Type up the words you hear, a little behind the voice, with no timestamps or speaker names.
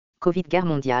Covid, guerre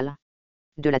mondiale.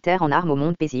 De la terre en armes au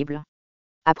monde paisible.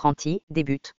 Apprenti,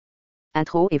 débute.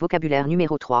 Intro et vocabulaire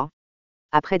numéro 3.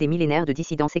 Après des millénaires de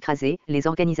dissidence écrasée, les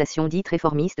organisations dites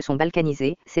réformistes sont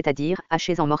balkanisées, c'est-à-dire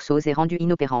hachées en morceaux et rendues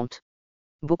inopérantes.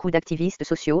 Beaucoup d'activistes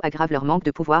sociaux aggravent leur manque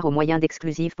de pouvoir au moyen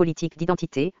d'exclusives politiques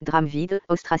d'identité, drames vides,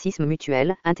 ostracisme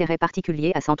mutuel, intérêts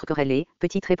particuliers à s'entrequereller,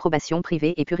 petite réprobation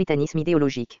privée et puritanisme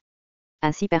idéologique.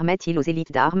 Ainsi permettent-ils aux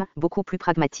élites d'armes, beaucoup plus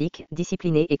pragmatiques,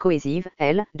 disciplinées et cohésives,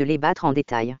 elles, de les battre en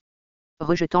détail.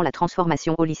 Rejetant la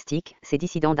transformation holistique, ces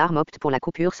dissidents d'armes optent pour la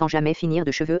coupure sans jamais finir de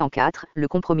cheveux en quatre, le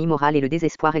compromis moral et le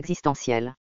désespoir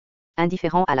existentiel.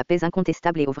 Indifférents à la paix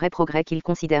incontestable et au vrai progrès qu'ils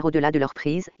considèrent au-delà de leur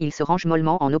prise, ils se rangent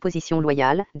mollement en opposition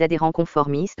loyale, d'adhérents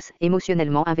conformistes,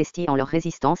 émotionnellement investis en leur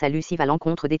résistance allusive à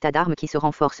l'encontre d'états d'armes qui se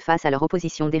renforcent face à leur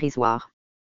opposition dérisoire.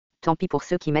 Tant pis pour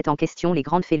ceux qui mettent en question les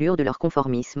grandes fêlures de leur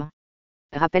conformisme.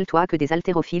 Rappelle-toi que des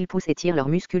haltérophiles poussent et tirent leur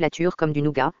musculature comme du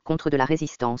nougat, contre de la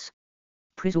résistance.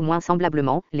 Plus ou moins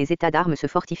semblablement, les états d'armes se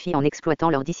fortifient en exploitant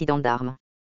leurs dissidents d'armes.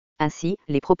 Ainsi,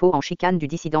 les propos en chicane du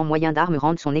dissident moyen d'armes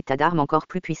rendent son état d'armes encore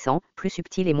plus puissant, plus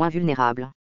subtil et moins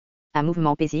vulnérable. Un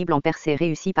mouvement paisible en percée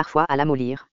réussit parfois à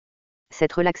l'amollir.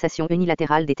 Cette relaxation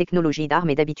unilatérale des technologies d'armes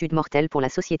est d'habitude mortelle pour la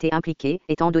société impliquée,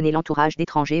 étant donné l'entourage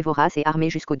d'étrangers voraces et armés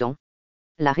jusqu'aux dents.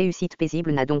 La réussite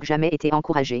paisible n'a donc jamais été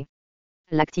encouragée.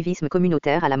 L'activisme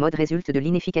communautaire à la mode résulte de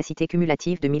l'inefficacité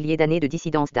cumulative de milliers d'années de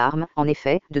dissidence d'armes, en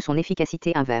effet, de son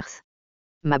efficacité inverse.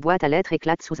 Ma boîte à lettres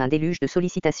éclate sous un déluge de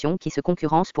sollicitations qui se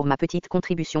concurrencent pour ma petite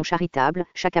contribution charitable,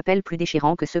 chaque appel plus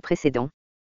déchirant que ceux précédents.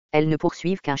 Elles ne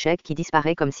poursuivent qu'un chèque qui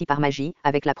disparaît comme si par magie,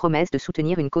 avec la promesse de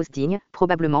soutenir une cause digne,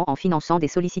 probablement en finançant des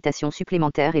sollicitations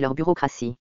supplémentaires et leur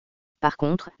bureaucratie. Par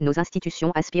contre, nos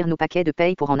institutions aspirent nos paquets de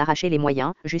paye pour en arracher les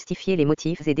moyens, justifier les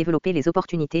motifs et développer les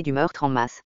opportunités du meurtre en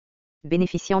masse.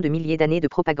 Bénéficiant de milliers d'années de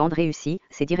propagande réussie,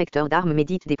 ces directeurs d'armes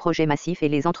méditent des projets massifs et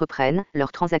les entreprennent,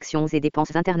 leurs transactions et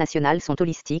dépenses internationales sont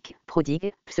holistiques,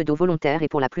 prodigues, pseudo-volontaires et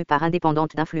pour la plupart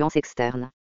indépendantes d'influences externes.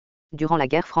 Durant la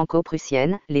guerre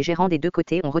franco-prussienne, les gérants des deux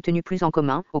côtés ont retenu plus en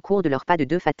commun, au cours de leur pas de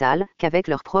deux fatales, qu'avec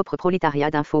leur propre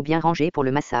prolétariat d'infos bien rangé pour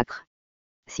le massacre.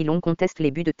 Si l'on conteste les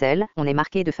buts de tels, on est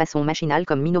marqué de façon machinale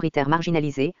comme minoritaire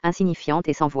marginalisée, insignifiante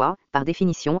et sans voix, par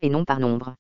définition et non par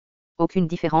nombre. Aucune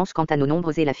différence quant à nos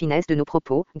nombres et la finesse de nos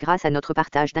propos, grâce à notre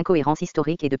partage d'incohérences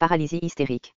historiques et de paralysie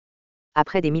hystérique.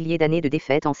 Après des milliers d'années de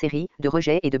défaites en série, de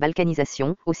rejets et de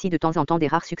balkanisation, aussi de temps en temps des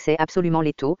rares succès absolument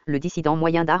létaux, le dissident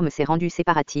moyen d'armes s'est rendu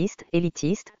séparatiste,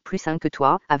 élitiste, plus sain que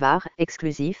toi, avare,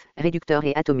 exclusif, réducteur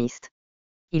et atomiste.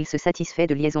 Il se satisfait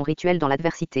de liaisons rituelles dans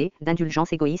l'adversité,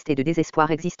 d'indulgence égoïste et de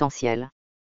désespoir existentiel.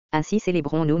 Ainsi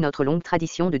célébrons-nous notre longue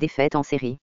tradition de défaites en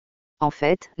série. En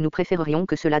fait, nous préférerions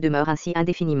que cela demeure ainsi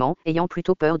indéfiniment, ayant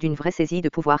plutôt peur d'une vraie saisie de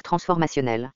pouvoir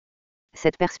transformationnel.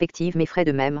 Cette perspective m'effraie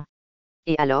de même.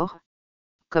 Et alors ?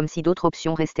 Comme si d'autres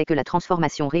options restaient que la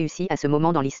transformation réussie à ce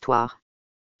moment dans l'histoire.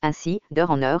 Ainsi,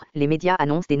 d'heure en heure, les médias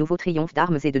annoncent des nouveaux triomphes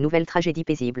d'armes et de nouvelles tragédies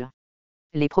paisibles.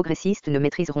 Les progressistes ne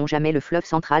maîtriseront jamais le fleuve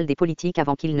central des politiques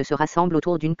avant qu'ils ne se rassemblent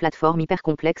autour d'une plateforme hyper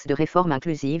complexe de réformes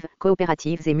inclusives,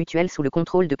 coopératives et mutuelles sous le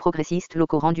contrôle de progressistes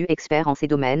locaux rendus experts en ces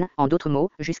domaines, en d'autres mots,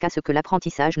 jusqu'à ce que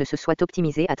l'apprentissage ne se soit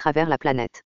optimisé à travers la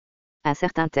planète. Un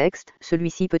certain texte,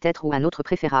 celui-ci peut-être ou un autre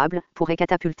préférable, pourrait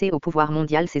catapulter au pouvoir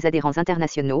mondial ses adhérents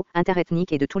internationaux,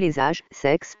 interethniques et de tous les âges,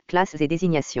 sexes, classes et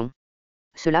désignations.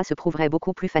 Cela se prouverait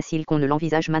beaucoup plus facile qu'on ne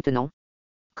l'envisage maintenant.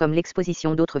 Comme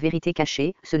l'exposition d'autres vérités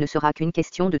cachées, ce ne sera qu'une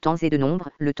question de temps et de nombre,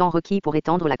 le temps requis pour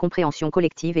étendre la compréhension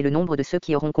collective et le nombre de ceux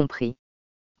qui auront compris.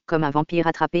 Comme un vampire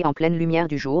attrapé en pleine lumière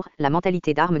du jour, la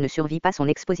mentalité d'armes ne survit pas son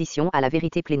exposition à la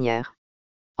vérité plénière.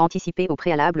 Anticipée au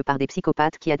préalable par des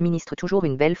psychopathes qui administrent toujours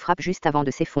une belle frappe juste avant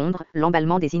de s'effondrer,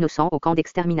 l'emballement des innocents au camp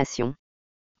d'extermination.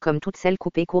 Comme toutes celles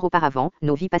coupées court auparavant,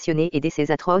 nos vies passionnées et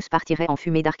d'essais atroces partiraient en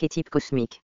fumée d'archétypes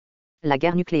cosmiques. La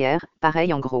guerre nucléaire,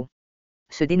 pareil en gros.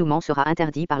 Ce dénouement sera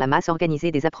interdit par la masse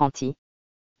organisée des apprentis.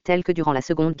 Tel que durant la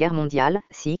Seconde Guerre mondiale,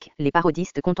 les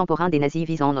parodistes contemporains des nazis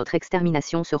visant notre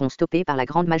extermination seront stoppés par la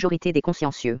grande majorité des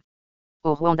consciencieux.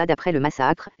 Au Rwanda d'après le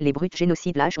massacre, les brutes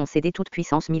génocides lâches ont cédé toute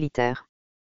puissance militaire.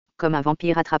 Comme un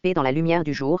vampire attrapé dans la lumière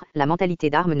du jour, la mentalité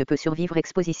d'armes ne peut survivre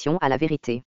exposition à la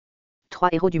vérité. 3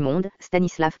 héros du monde,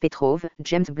 Stanislav Petrov,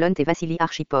 James Blunt et Vassili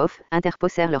Archipov,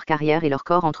 interposèrent leur carrière et leur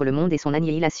corps entre le monde et son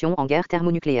annihilation en guerre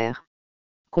thermonucléaire.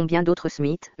 Combien d'autres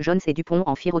Smith, Jones et Dupont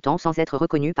en firent autant sans être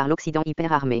reconnus par l'Occident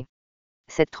hyperarmé.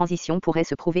 Cette transition pourrait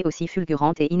se prouver aussi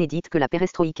fulgurante et inédite que la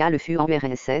perestroïka le fut en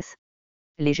URSS.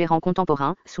 Les gérants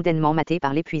contemporains, soudainement matés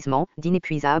par l'épuisement,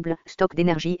 d'inépuisables stocks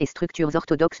d'énergie et structures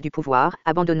orthodoxes du pouvoir,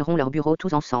 abandonneront leurs bureaux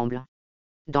tous ensemble.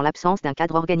 Dans l'absence d'un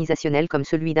cadre organisationnel comme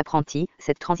celui d'apprenti,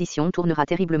 cette transition tournera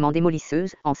terriblement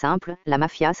démolisseuse. En simple, la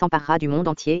mafia s'emparera du monde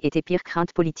entier et tes pires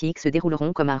craintes politiques se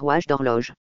dérouleront comme un rouage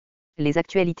d'horloge. Les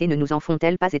actualités ne nous en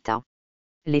font-elles pas état?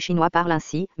 Les Chinois parlent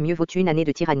ainsi, mieux vaut une année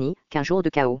de tyrannie qu'un jour de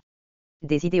chaos.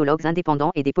 Des idéologues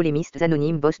indépendants et des polémistes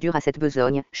anonymes bossent dur à cette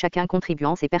besogne, chacun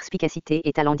contribuant ses perspicacités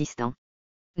et talents distincts.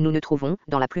 Nous ne trouvons,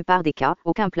 dans la plupart des cas,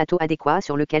 aucun plateau adéquat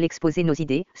sur lequel exposer nos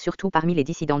idées, surtout parmi les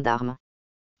dissidents d'armes.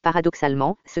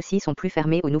 Paradoxalement, ceux-ci sont plus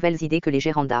fermés aux nouvelles idées que les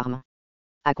gérants d'armes.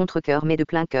 À contre-cœur mais de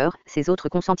plein cœur, ces autres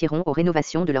consentiront aux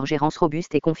rénovations de leur gérance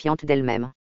robuste et confiante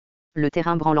d'elle-même. Le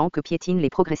terrain branlant que piétinent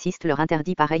les progressistes leur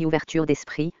interdit pareille ouverture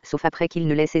d'esprit, sauf après qu'ils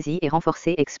ne l'aient saisi et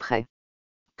renforcé exprès.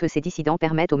 Que ces dissidents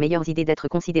permettent aux meilleures idées d'être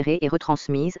considérées et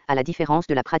retransmises, à la différence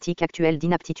de la pratique actuelle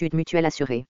d'inaptitude mutuelle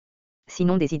assurée.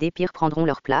 Sinon des idées pires prendront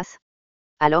leur place.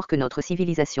 Alors que notre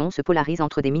civilisation se polarise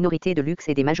entre des minorités de luxe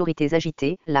et des majorités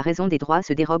agitées, la raison des droits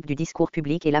se dérobe du discours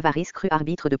public et l'avarice crue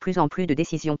arbitre de plus en plus de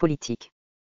décisions politiques.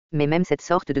 Mais même cette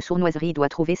sorte de sournoiserie doit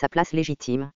trouver sa place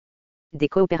légitime. Des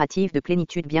coopératives de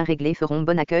plénitude bien réglées feront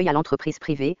bon accueil à l'entreprise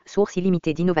privée, source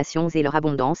illimitée d'innovations et leur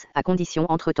abondance, à condition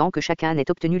entre-temps que chacun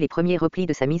n'ait obtenu les premiers replis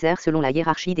de sa misère selon la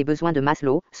hiérarchie des besoins de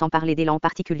Maslow, sans parler d'élans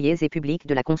particuliers et publics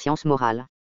de la conscience morale.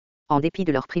 En dépit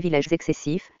de leurs privilèges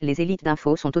excessifs, les élites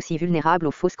d'info sont aussi vulnérables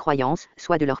aux fausses croyances,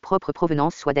 soit de leur propre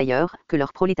provenance soit d'ailleurs, que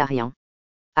leurs prolétariens.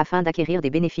 Afin d'acquérir des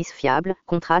bénéfices fiables,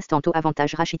 contrastent taux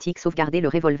avantages rachitiques sauvegarder le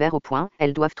revolver au poing,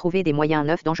 elles doivent trouver des moyens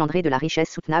neufs d'engendrer de la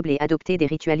richesse soutenable et adopter des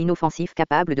rituels inoffensifs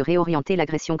capables de réorienter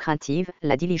l'agression craintive,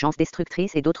 la diligence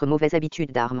destructrice et d'autres mauvaises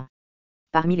habitudes d'armes.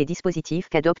 Parmi les dispositifs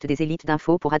qu'adoptent des élites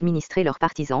d'info pour administrer leurs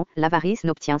partisans, l'avarice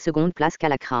n'obtient seconde place qu'à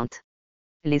la crainte.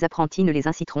 Les apprentis ne les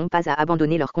inciteront pas à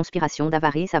abandonner leur conspiration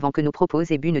d'avarice avant que nos propos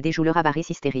et buts ne déjouent leur avarice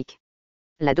hystérique.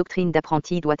 La doctrine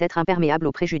d'apprenti doit être imperméable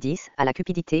aux préjudices, à la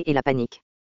cupidité et la panique.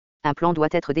 Un plan doit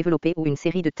être développé ou une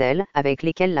série de tels, avec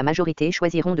lesquels la majorité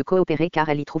choisiront de coopérer car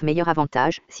elle y trouve meilleur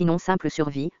avantage, sinon simple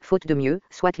survie, faute de mieux,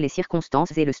 soit les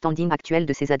circonstances et le standing actuel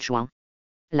de ses adjoints.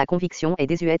 La conviction est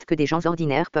désuète que des gens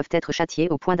ordinaires peuvent être châtiés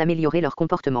au point d'améliorer leur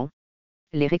comportement.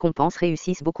 Les récompenses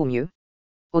réussissent beaucoup mieux.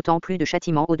 Autant plus de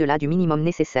châtiments au-delà du minimum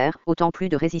nécessaire, autant plus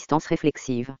de résistance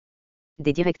réflexive.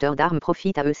 Des directeurs d'armes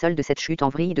profitent à eux seuls de cette chute en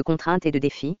vrille de contraintes et de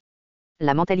défis.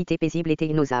 La mentalité paisible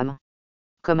étaye nos âmes.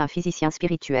 Comme un physicien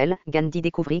spirituel, Gandhi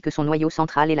découvrit que son noyau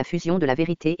central est la fusion de la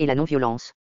vérité et la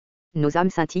non-violence. Nos âmes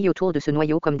scintillent autour de ce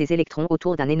noyau comme des électrons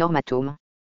autour d'un énorme atome.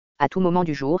 À tout moment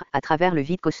du jour, à travers le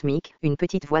vide cosmique, une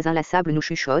petite voix inlassable nous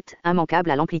chuchote,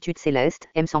 immanquable à l'amplitude céleste,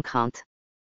 aime sans crainte.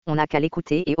 On n'a qu'à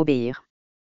l'écouter et obéir.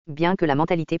 Bien que la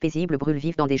mentalité paisible brûle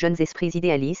vive dans des jeunes esprits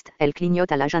idéalistes, elle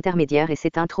clignote à l'âge intermédiaire et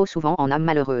s'éteint trop souvent en âme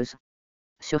malheureuse.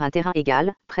 Sur un terrain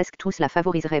égal, presque tous la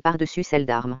favoriseraient par-dessus celle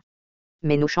d'armes.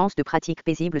 Mais nos chances de pratique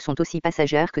paisible sont aussi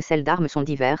passagères que celles d'armes sont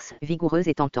diverses, vigoureuses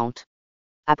et tentantes.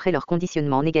 Après leur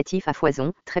conditionnement négatif à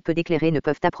foison, très peu d'éclairés ne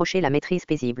peuvent approcher la maîtrise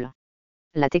paisible.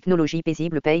 La technologie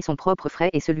paisible paye son propre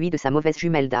frais et celui de sa mauvaise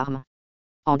jumelle d'armes.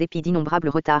 En dépit d'innombrables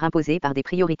retards imposés par des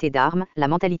priorités d'armes, la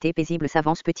mentalité paisible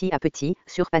s'avance petit à petit,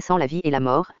 surpassant la vie et la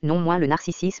mort, non moins le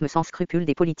narcissisme sans scrupule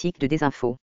des politiques de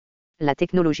désinfo. La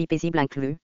technologie paisible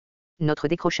inclut notre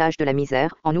décrochage de la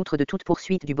misère, en outre de toute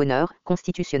poursuite du bonheur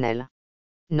constitutionnel.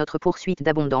 Notre poursuite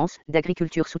d'abondance,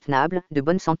 d'agriculture soutenable, de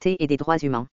bonne santé et des droits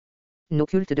humains. Nos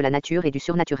cultes de la nature et du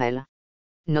surnaturel.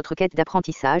 Notre quête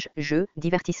d'apprentissage, jeux,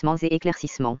 divertissements et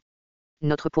éclaircissements.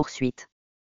 Notre poursuite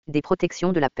des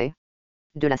protections de la paix.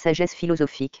 De la sagesse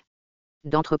philosophique,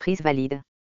 d'entreprises valides,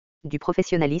 du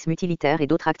professionnalisme utilitaire et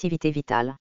d'autres activités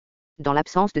vitales. Dans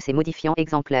l'absence de ces modifiants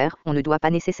exemplaires, on ne doit pas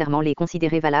nécessairement les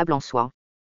considérer valables en soi.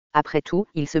 Après tout,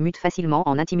 ils se mutent facilement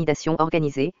en intimidation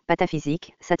organisée,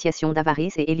 pataphysique, satiation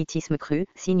d'avarice et élitisme cru,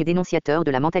 signe dénonciateur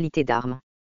de la mentalité d'armes.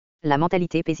 La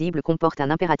mentalité paisible comporte un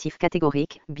impératif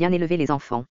catégorique, bien élever les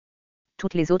enfants.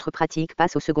 Toutes les autres pratiques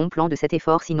passent au second plan de cet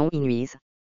effort sinon y nuisent.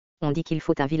 On dit qu'il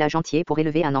faut un village entier pour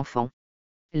élever un enfant.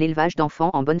 L'élevage d'enfants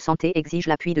en bonne santé exige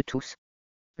l'appui de tous.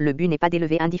 Le but n'est pas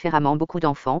d'élever indifféremment beaucoup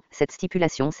d'enfants, cette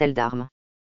stipulation celle d'armes.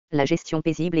 La gestion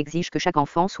paisible exige que chaque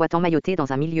enfant soit emmailloté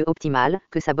dans un milieu optimal,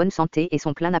 que sa bonne santé et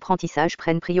son plein apprentissage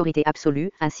prennent priorité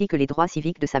absolue, ainsi que les droits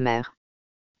civiques de sa mère.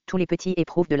 Tous les petits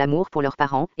éprouvent de l'amour pour leurs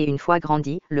parents, et une fois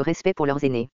grandis, le respect pour leurs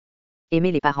aînés.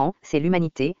 Aimer les parents, c'est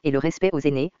l'humanité, et le respect aux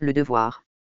aînés, le devoir.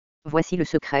 Voici le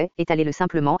secret, étalez-le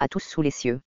simplement à tous sous les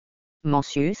cieux.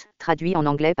 Mencius, traduit en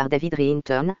anglais par David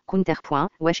Riinton, Counterpoint,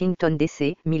 Washington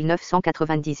DC,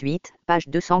 1998, page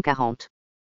 240.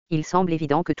 Il semble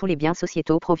évident que tous les biens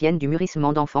sociétaux proviennent du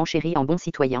mûrissement d'enfants chéris en bons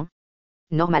citoyens.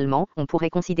 Normalement, on pourrait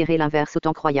considérer l'inverse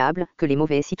autant croyable, que les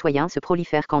mauvais citoyens se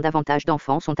prolifèrent quand davantage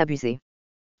d'enfants sont abusés.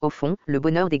 Au fond, le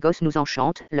bonheur des gosses nous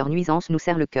enchante, leur nuisance nous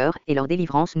serre le cœur, et leur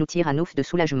délivrance nous tire un ouf de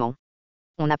soulagement.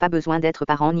 On n'a pas besoin d'être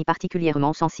parent ni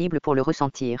particulièrement sensible pour le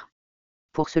ressentir.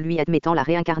 Pour celui admettant la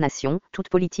réincarnation, toute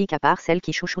politique à part celle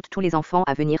qui chouchoute tous les enfants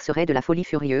à venir serait de la folie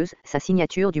furieuse, sa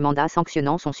signature du mandat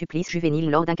sanctionnant son supplice juvénile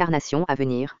lors d'incarnation à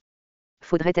venir.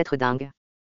 Faudrait être dingue.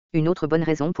 Une autre bonne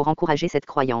raison pour encourager cette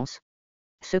croyance.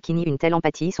 Ceux qui nient une telle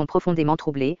empathie sont profondément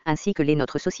troublés, ainsi que l'est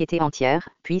notre société entière,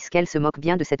 puisqu'elle se moque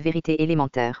bien de cette vérité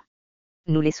élémentaire.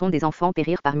 Nous laissons des enfants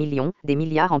périr par millions, des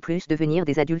milliards en plus devenir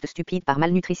des adultes stupides par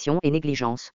malnutrition et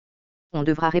négligence. On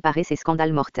devra réparer ces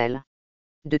scandales mortels.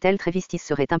 De telles trévistices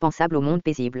seraient impensables au monde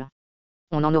paisible.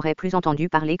 On n'en aurait plus entendu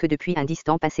parler que depuis un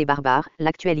distant passé barbare,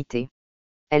 l'actualité.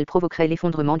 Elle provoquerait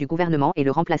l'effondrement du gouvernement et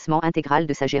le remplacement intégral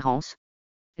de sa gérance.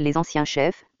 Les anciens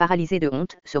chefs, paralysés de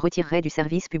honte, se retireraient du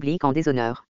service public en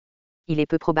déshonneur. Il est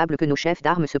peu probable que nos chefs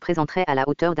d'armes se présenteraient à la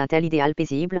hauteur d'un tel idéal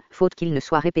paisible, faute qu'il ne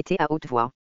soit répété à haute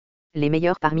voix. Les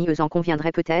meilleurs parmi eux en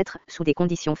conviendraient peut-être, sous des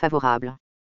conditions favorables.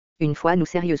 Une fois nous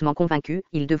sérieusement convaincus,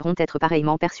 ils devront être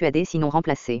pareillement persuadés sinon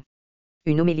remplacés.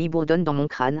 Une homélie bourdonne dans mon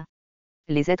crâne.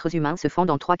 Les êtres humains se fendent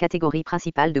en 3 catégories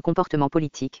principales de comportements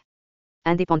politiques.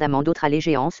 Indépendamment d'autres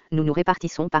allégeances, nous nous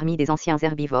répartissons parmi des anciens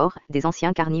herbivores, des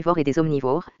anciens carnivores et des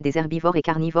omnivores, des herbivores et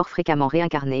carnivores fréquemment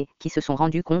réincarnés, qui se sont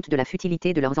rendus compte de la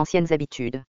futilité de leurs anciennes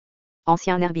habitudes.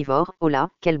 Anciens herbivores, oh là,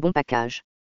 quel bon package.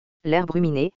 L'herbe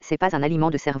ruminée, c'est pas un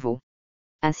aliment de cerveau.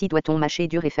 Ainsi doit-on mâcher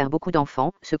dur et faire beaucoup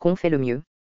d'enfants, ce qu'on fait le mieux.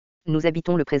 Nous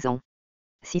habitons le présent.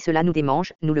 Si cela nous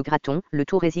démange, nous le grattons, le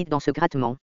tout réside dans ce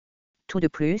grattement. Tout de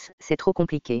plus, c'est trop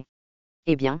compliqué.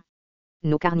 Eh bien,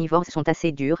 nos carnivores sont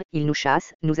assez durs, ils nous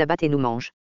chassent, nous abattent et nous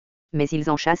mangent. Mais ils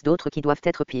en chassent d'autres qui doivent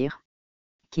être pires.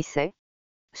 Qui sait?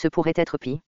 Ce pourrait être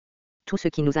pis. Tout ce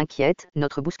qui nous inquiète,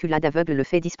 notre bousculade aveugle le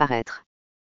fait disparaître.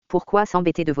 Pourquoi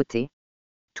s'embêter de voter?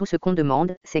 Tout ce qu'on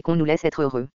demande, c'est qu'on nous laisse être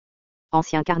heureux.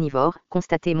 Ancien carnivore,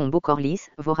 constatez mon beau corps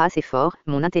lisse, vorace et fort,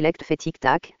 mon intellect fait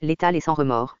tic-tac, létal et sans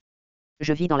remords.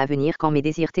 Je vis dans l'avenir quand mes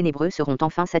désirs ténébreux seront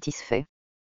enfin satisfaits.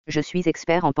 Je suis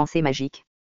expert en pensée magique.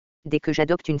 Dès que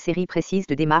j'adopte une série précise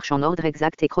de démarches en ordre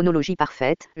exact et chronologie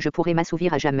parfaite, je pourrai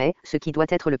m'assouvir à jamais, ce qui doit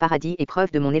être le paradis et preuve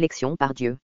de mon élection par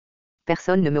Dieu.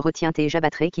 Personne ne me retient et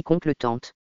j'abattrai quiconque le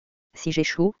tente. Si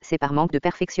j'échoue, c'est par manque de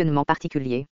perfectionnement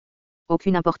particulier.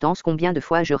 Aucune importance combien de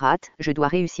fois je rate, je dois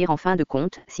réussir en fin de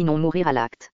compte, sinon mourir à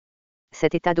l'acte.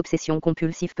 Cet état d'obsession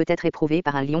compulsive peut être éprouvé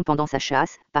par un lion pendant sa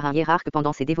chasse, par un hiérarque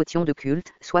pendant ses dévotions de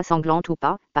culte, soit sanglantes ou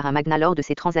pas, par un magnat lors de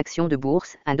ses transactions de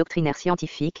bourse, un doctrinaire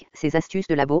scientifique, ses astuces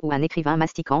de labo ou un écrivain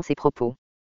mastiquant ses propos.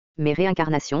 Mes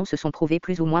réincarnations se sont prouvées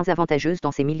plus ou moins avantageuses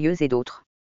dans ces milieux et d'autres.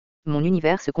 Mon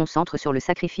univers se concentre sur le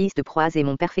sacrifice de proies et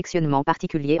mon perfectionnement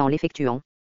particulier en l'effectuant.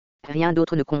 Rien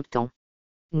d'autre ne compte tant.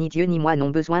 Ni Dieu ni moi n'ont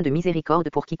besoin de miséricorde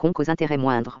pour quiconque aux intérêts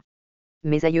moindres.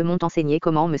 Mes aïeux m'ont enseigné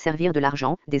comment me servir de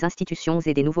l'argent, des institutions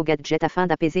et des nouveaux gadgets afin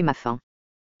d'apaiser ma faim.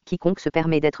 Quiconque se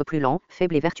permet d'être plus lent,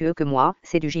 faible et vertueux que moi,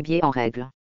 c'est du gibier en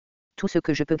règle. Tout ce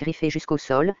que je peux griffer jusqu'au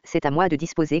sol, c'est à moi de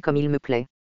disposer comme il me plaît.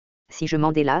 Si je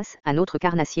m'en délasse, un autre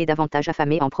carnassier davantage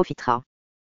affamé en profitera.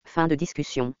 Fin de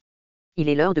discussion. Il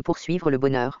est l'heure de poursuivre le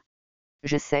bonheur.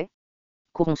 Je sais.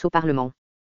 Courons au Parlement.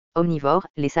 Omnivore,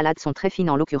 les salades sont très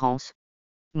fines en l'occurrence.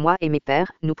 Moi et mes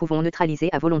pères, nous pouvons neutraliser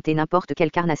à volonté n'importe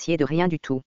quel carnassier de rien du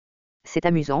tout. C'est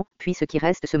amusant, puis ce qui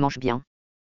reste se mange bien.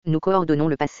 Nous coordonnons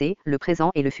le passé, le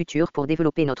présent et le futur pour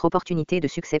développer notre opportunité de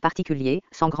succès particulier,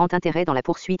 sans grand intérêt dans la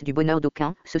poursuite du bonheur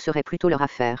d'aucun, ce serait plutôt leur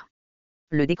affaire.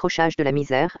 Le décrochage de la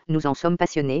misère, nous en sommes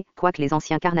passionnés, quoique les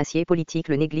anciens carnassiers politiques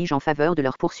le négligent en faveur de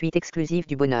leur poursuite exclusive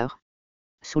du bonheur.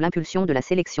 Sous l'impulsion de la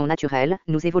sélection naturelle,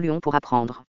 nous évoluons pour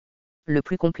apprendre. Le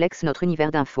plus complexe notre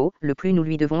univers d'infos, le plus nous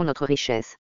lui devons notre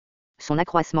richesse. Son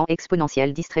accroissement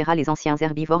exponentiel distraira les anciens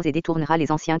herbivores et détournera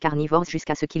les anciens carnivores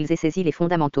jusqu'à ce qu'ils aient saisi les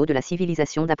fondamentaux de la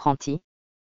civilisation d'apprentis.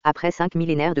 Après 5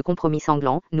 millénaires de compromis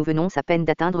sanglants, nous venons à peine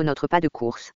d'atteindre notre pas de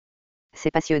course.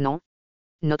 C'est passionnant.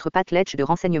 Notre pateletche de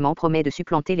renseignement promet de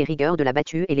supplanter les rigueurs de la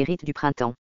battue et les rites du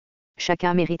printemps.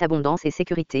 Chacun mérite abondance et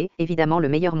sécurité, évidemment le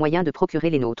meilleur moyen de procurer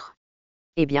les nôtres.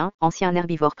 Eh bien, ancien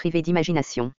herbivore privé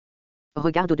d'imagination.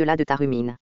 Regarde au-delà de ta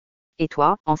rumine. Et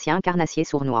toi, ancien carnassier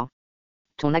sournois.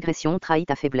 Ton agression trahit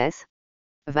ta faiblesse.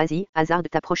 Vas-y, hasarde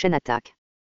ta prochaine attaque.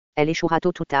 Elle échouera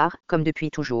tôt ou tard, comme depuis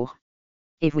toujours.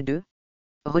 Et vous deux?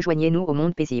 Rejoignez-nous au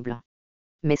monde paisible.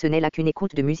 Mais ce n'est là qu'une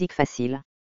écoute de musique facile.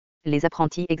 Les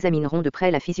apprentis examineront de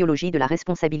près la physiologie de la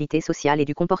responsabilité sociale et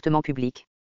du comportement public.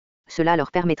 Cela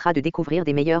leur permettra de découvrir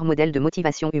des meilleurs modèles de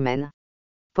motivation humaine.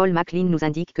 Paul MacLean nous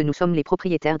indique que nous sommes les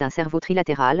propriétaires d'un cerveau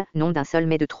trilatéral, non d'un seul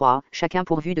mais de 3, chacun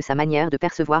pourvu de sa manière de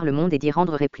percevoir le monde et d'y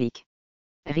rendre réplique.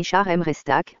 Richard M.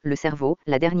 Restack, Le cerveau,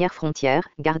 la dernière frontière,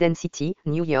 Garden City,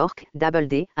 New York,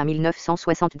 Doubleday,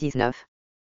 1979.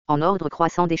 En ordre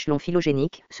croissant d'échelon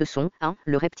phylogénique, ce sont 1.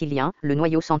 Le reptilien, le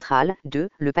noyau central, 2.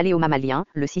 Le paléomammalien,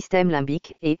 le système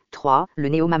limbique, et 3. Le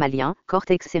néomammalien,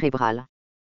 cortex cérébral.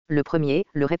 Le premier,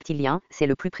 le reptilien, c'est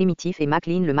le plus primitif et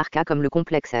MacLean le marqua comme le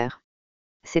complexe R.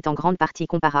 C'est en grande partie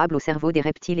comparable au cerveau des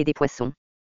reptiles et des poissons.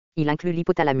 Il inclut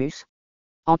l'hypothalamus.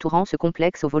 Entourant ce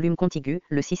complexe au volume contigu,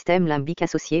 le système limbique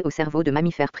associé au cerveau de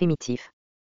mammifères primitifs.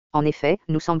 En effet,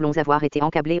 nous semblons avoir été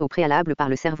encablés au préalable par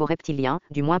le cerveau reptilien,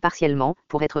 du moins partiellement,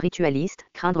 pour être ritualistes,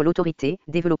 craindre l'autorité,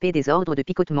 développer des ordres de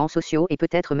picotements sociaux et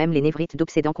peut-être même les névrites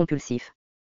d'obsédants compulsifs.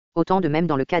 Autant de même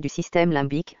dans le cas du système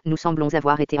limbique, nous semblons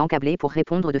avoir été encablés pour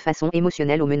répondre de façon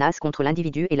émotionnelle aux menaces contre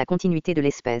l'individu et la continuité de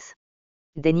l'espèce.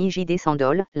 Denny J. D.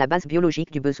 Sandol, la base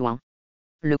biologique du besoin.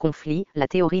 Le conflit, la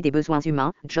théorie des besoins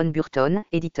humains, John Burton,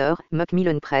 éditeur,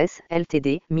 Macmillan Press,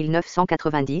 Ltd.,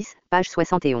 1990, page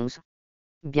 71.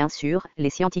 Bien sûr, les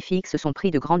scientifiques se sont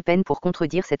pris de grandes peines pour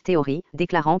contredire cette théorie,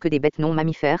 déclarant que des bêtes non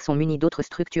mammifères sont munies d'autres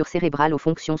structures cérébrales aux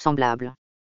fonctions semblables.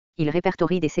 Ils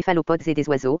répertorient des céphalopodes et des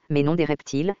oiseaux, mais non des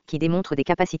reptiles, qui démontrent des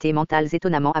capacités mentales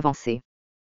étonnamment avancées.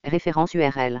 Référence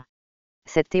URL.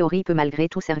 Cette théorie peut malgré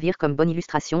tout servir comme bonne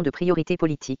illustration de priorités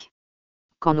politiques.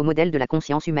 Quand nos modèles de la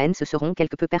conscience humaine se seront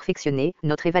quelque peu perfectionnés,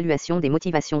 notre évaluation des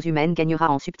motivations humaines gagnera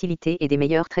en subtilité et des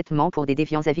meilleurs traitements pour des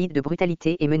déviants avides de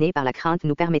brutalité et menés par la crainte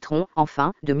nous permettront,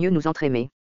 enfin, de mieux nous entraimer.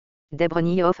 Debra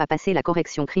Niehoff a passé la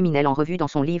correction criminelle en revue dans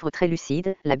son livre très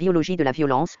lucide, La biologie de la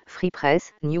violence, Free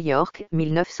Press, New York,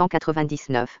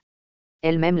 1999.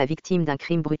 Elle-même la victime d'un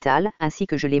crime brutal, ainsi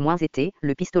que je l'ai moins été,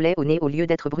 le pistolet au nez au lieu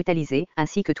d'être brutalisé,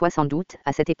 ainsi que toi sans doute,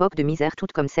 à cette époque de misère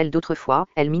toute comme celle d'autrefois,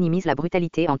 elle minimise la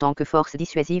brutalité en tant que force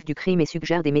dissuasive du crime et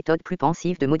suggère des méthodes plus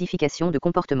pensives de modification de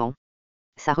comportement.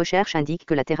 Sa recherche indique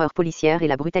que la terreur policière et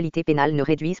la brutalité pénale ne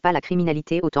réduisent pas la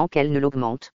criminalité autant qu'elles ne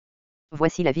l'augmentent.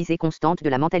 Voici la visée constante de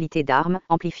la mentalité d'armes,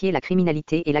 amplifier la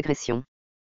criminalité et l'agression.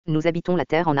 Nous habitons la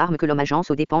terre en armes que l'homme agence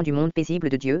aux dépens du monde paisible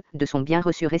de Dieu, de son bien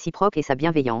reçu réciproque et sa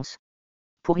bienveillance.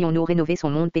 Pourrions-nous rénover son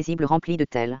monde paisible rempli de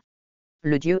tels?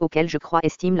 Le Dieu auquel je crois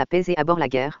estime la paix et abhorre la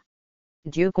guerre.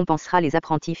 Dieu compensera les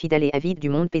apprentis fidèles et avides du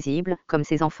monde paisible, comme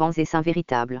ses enfants et saints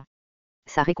véritables.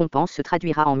 Sa récompense se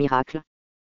traduira en miracle.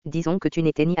 Disons que tu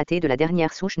n'étais ni athée de la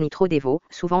dernière souche ni trop dévot,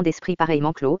 souvent d'esprit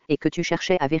pareillement clos, et que tu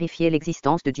cherchais à vérifier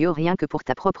l'existence de Dieu rien que pour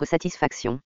ta propre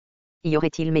satisfaction. Y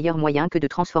aurait-il meilleur moyen que de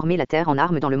transformer la terre en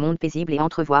arme dans le monde paisible et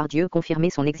entrevoir Dieu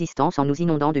confirmer son existence en nous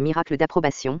inondant de miracles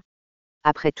d'approbation?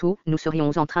 Après tout, nous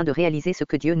serions en train de réaliser ce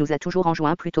que Dieu nous a toujours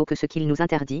enjoint plutôt que ce qu'il nous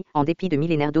interdit, en dépit de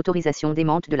millénaires d'autorisation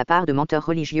démente de la part de menteurs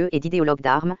religieux et d'idéologues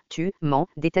d'armes. Tu, mens,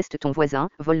 déteste ton voisin,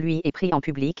 vole-lui et prie en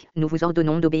public, nous vous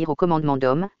ordonnons d'obéir aux commandements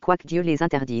d'hommes, quoique Dieu les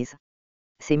interdise.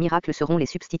 Ces miracles seront les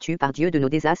substituts par Dieu de nos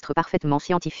désastres parfaitement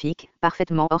scientifiques,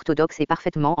 parfaitement orthodoxes et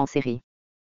parfaitement en série.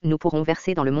 Nous pourrons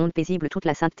verser dans le monde paisible toute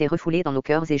la sainteté refoulée dans nos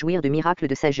cœurs et jouir de miracles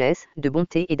de sagesse, de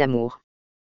bonté et d'amour.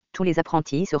 Tous les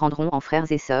apprentis se rendront en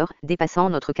frères et sœurs, dépassant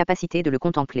notre capacité de le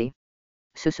contempler.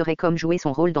 Ce serait comme jouer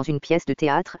son rôle dans une pièce de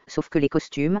théâtre, sauf que les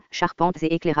costumes, charpentes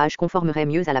et éclairages conformeraient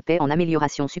mieux à la paix en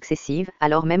améliorations successives,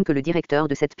 alors même que le directeur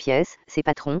de cette pièce, ses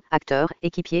patrons, acteurs,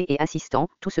 équipiers et assistants,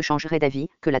 tout se changerait d'avis,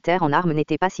 que la terre en armes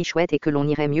n'était pas si chouette et que l'on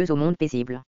irait mieux au monde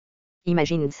paisible.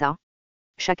 Imagine ça.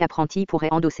 Chaque apprenti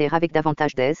pourrait endosser avec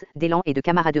davantage d'aise, d'élan et de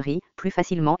camaraderie, plus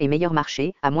facilement et meilleur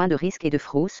marché, à moins de risques et de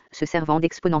frousse, se servant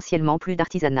d'exponentiellement plus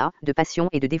d'artisanat, de passion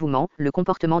et de dévouement, le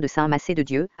comportement de saint massé de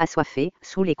Dieu, assoiffé,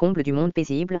 sous les combles du monde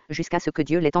paisible, jusqu'à ce que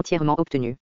Dieu l'ait entièrement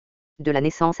obtenu. De la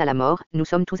naissance à la mort, nous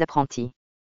sommes tous apprentis.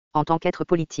 En tant qu'êtres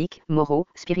politiques, moraux,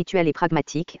 spirituels et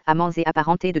pragmatiques, amants et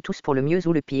apparentés de tous pour le mieux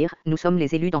ou le pire, nous sommes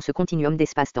les élus dans ce continuum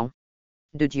d'espace-temps.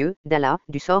 De Dieu, d'Allah,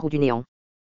 du sort ou du néant.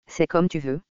 C'est comme tu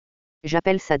veux.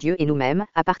 J'appelle ça Dieu et nous-mêmes,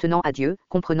 appartenant à Dieu,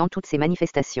 comprenant toutes ces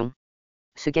manifestations.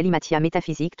 Ce galimatia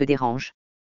métaphysique te dérange.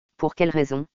 Pour quelle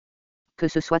raison? Que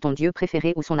ce soit ton Dieu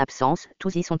préféré ou son absence,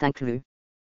 tous y sont inclus.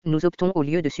 Nous optons au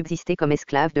lieu de subsister comme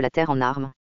esclaves de la terre en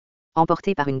armes.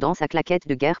 Emportés par une danse à claquettes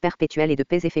de guerre perpétuelle et de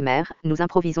paix éphémère, nous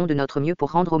improvisons de notre mieux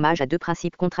pour rendre hommage à deux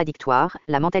principes contradictoires,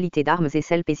 la mentalité d'armes et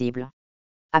celle paisible.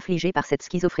 Affligés par cette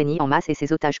schizophrénie en masse et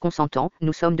ses otages consentants,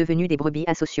 nous sommes devenus des brebis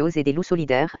asociaux et des loups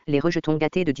solidaires, les rejetons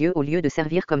gâtés de Dieu au lieu de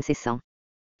servir comme ses saints.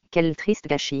 Quel triste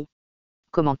gâchis.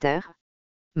 Commentaire.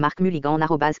 Marc Mulligan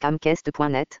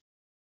 @camcast.net